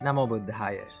Namo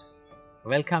Buddhaya.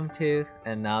 Welcome to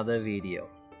another video.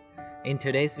 In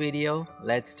today's video,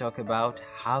 let's talk about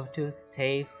how to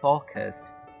stay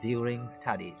focused during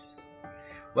studies.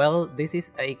 Well, this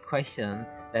is a question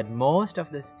that most of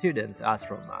the students ask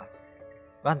from us.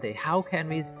 Bhante, how can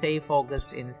we stay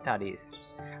focused in studies?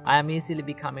 I am easily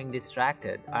becoming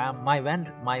distracted.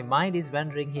 My mind is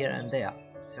wandering here and there.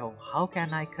 So how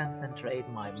can I concentrate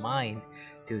my mind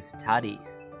to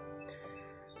studies?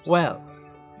 Well,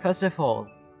 first of all,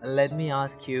 let me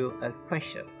ask you a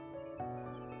question.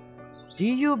 Do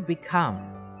you become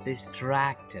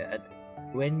distracted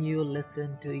when you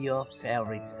listen to your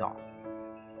favorite song?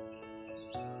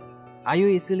 Are you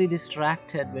easily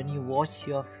distracted when you watch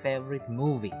your favorite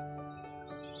movie?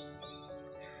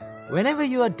 Whenever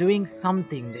you are doing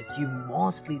something that you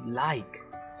mostly like,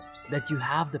 that you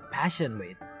have the passion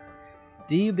with,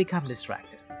 do you become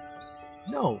distracted?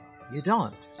 No, you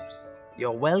don't.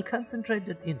 You're well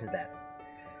concentrated into that.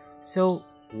 So,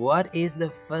 what is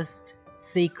the first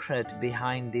secret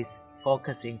behind this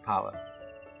focusing power?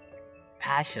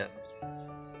 Passion.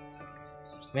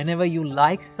 Whenever you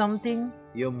like something,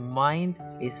 your mind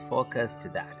is focused to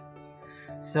that.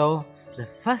 So, the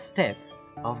first step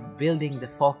of building the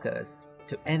focus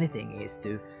to anything is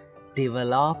to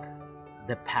develop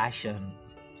the passion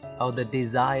or the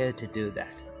desire to do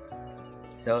that.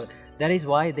 So, that is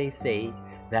why they say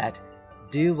that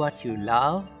do what you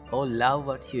love or love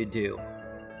what you do.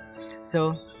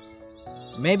 So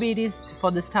maybe it is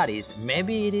for the studies,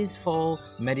 maybe it is for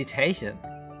meditation.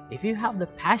 If you have the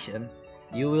passion,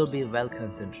 you will be well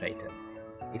concentrated.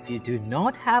 If you do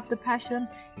not have the passion,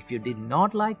 if you did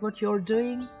not like what you're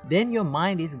doing, then your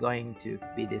mind is going to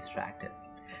be distracted.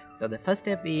 So the first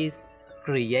step is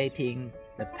creating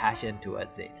the passion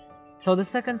towards it. So the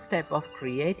second step of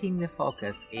creating the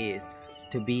focus is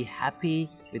to be happy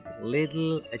with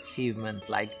little achievements,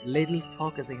 like little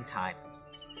focusing times.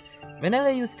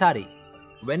 Whenever you study,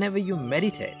 whenever you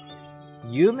meditate,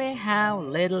 you may have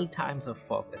little times of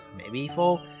focus.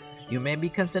 You may be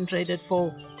concentrated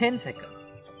for 10 seconds,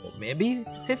 or maybe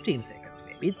 15 seconds,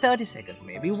 maybe 30 seconds,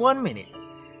 maybe 1 minute.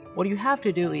 What you have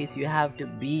to do is you have to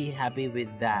be happy with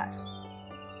that.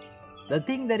 The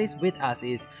thing that is with us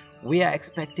is we are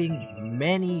expecting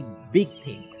many big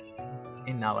things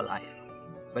in our life,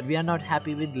 but we are not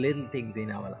happy with little things in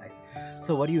our life.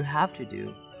 So what you have to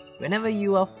do, whenever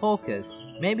you are focused,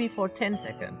 maybe for 10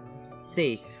 seconds,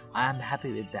 say, I am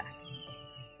happy with that.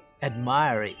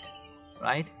 Admire it,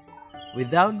 right?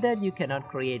 Without that, you cannot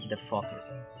create the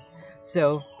focus.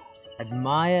 So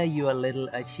admire your little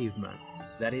achievements.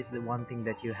 That is the one thing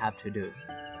that you have to do.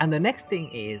 And the next thing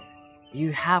is,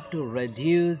 you have to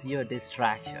reduce your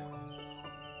distractions.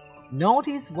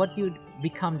 Notice what you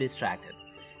become distracted.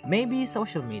 Maybe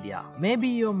social media, maybe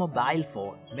your mobile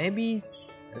phone, maybe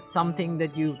something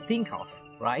that you think of,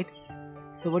 right?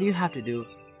 So what you have to do,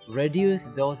 reduce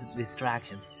those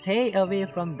distractions. Stay away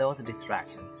from those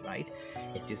distractions, right?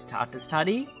 If you start to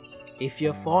study, if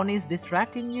your phone is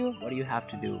distracting you, what do you have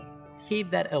to do? Keep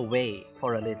that away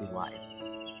for a little while,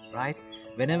 right?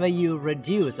 Whenever you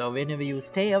reduce or whenever you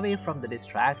stay away from the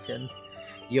distractions,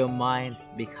 your mind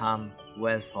becomes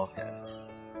well focused.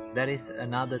 That is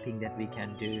another thing that we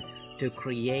can do to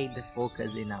create the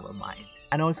focus in our mind.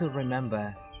 And also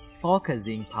remember,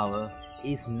 focusing power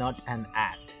is not an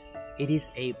act. It is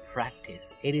a practice.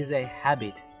 It is a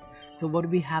habit. So what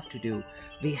we have to do?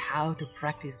 We have to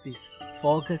practice this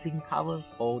focusing power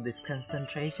or this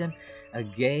concentration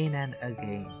again and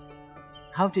again.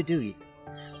 How to do it?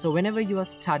 So whenever you are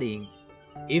studying,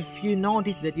 if you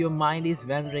notice that your mind is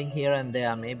wandering here and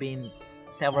there, maybe in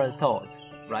several thoughts,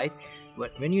 right?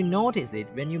 But when you notice it,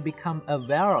 when you become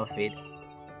aware of it,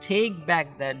 take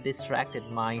back that distracted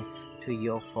mind to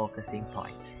your focusing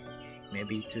point.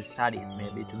 Maybe to studies,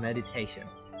 maybe to meditation.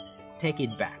 Take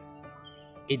it back.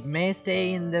 It may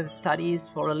stay in the studies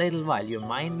for a little while. Your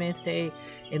mind may stay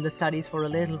in the studies for a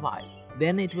little while.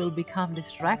 Then it will become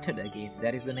distracted again.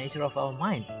 That is the nature of our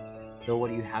mind. So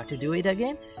what do you have to do it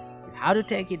again? You have to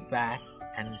take it back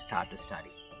and start to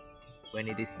study. When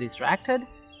it is distracted,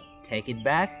 take it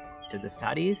back to the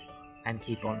studies and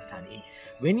keep on studying.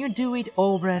 When you do it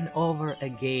over and over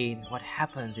again, what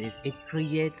happens is it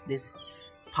creates this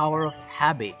power of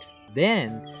habit.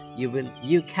 Then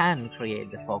you can create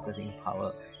the focusing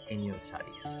power in your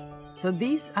studies. So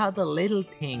these are the little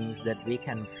things that we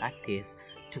can practice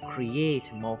to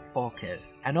create more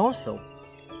focus. And also,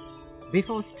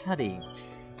 before studying,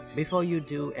 before you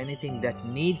do anything that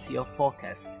needs your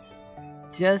focus,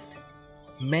 just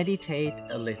meditate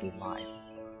a little while.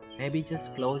 Maybe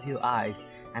just close your eyes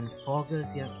and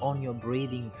focus on your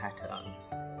breathing pattern.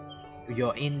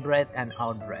 your in breath and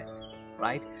out breath,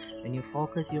 right? When you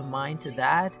focus your mind to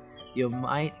that, your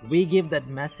mind, we give that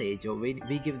message, or we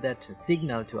give that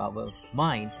signal to our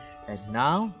mind that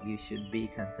now you should be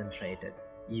concentrated,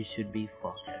 you should be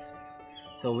focused.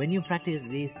 So when you practice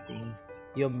these things,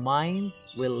 your mind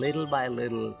will little by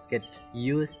little get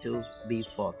used to be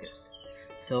focused.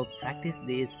 So practice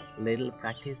these little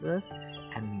practices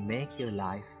and make your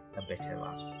life a better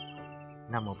one.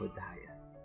 Namo Buddhaya.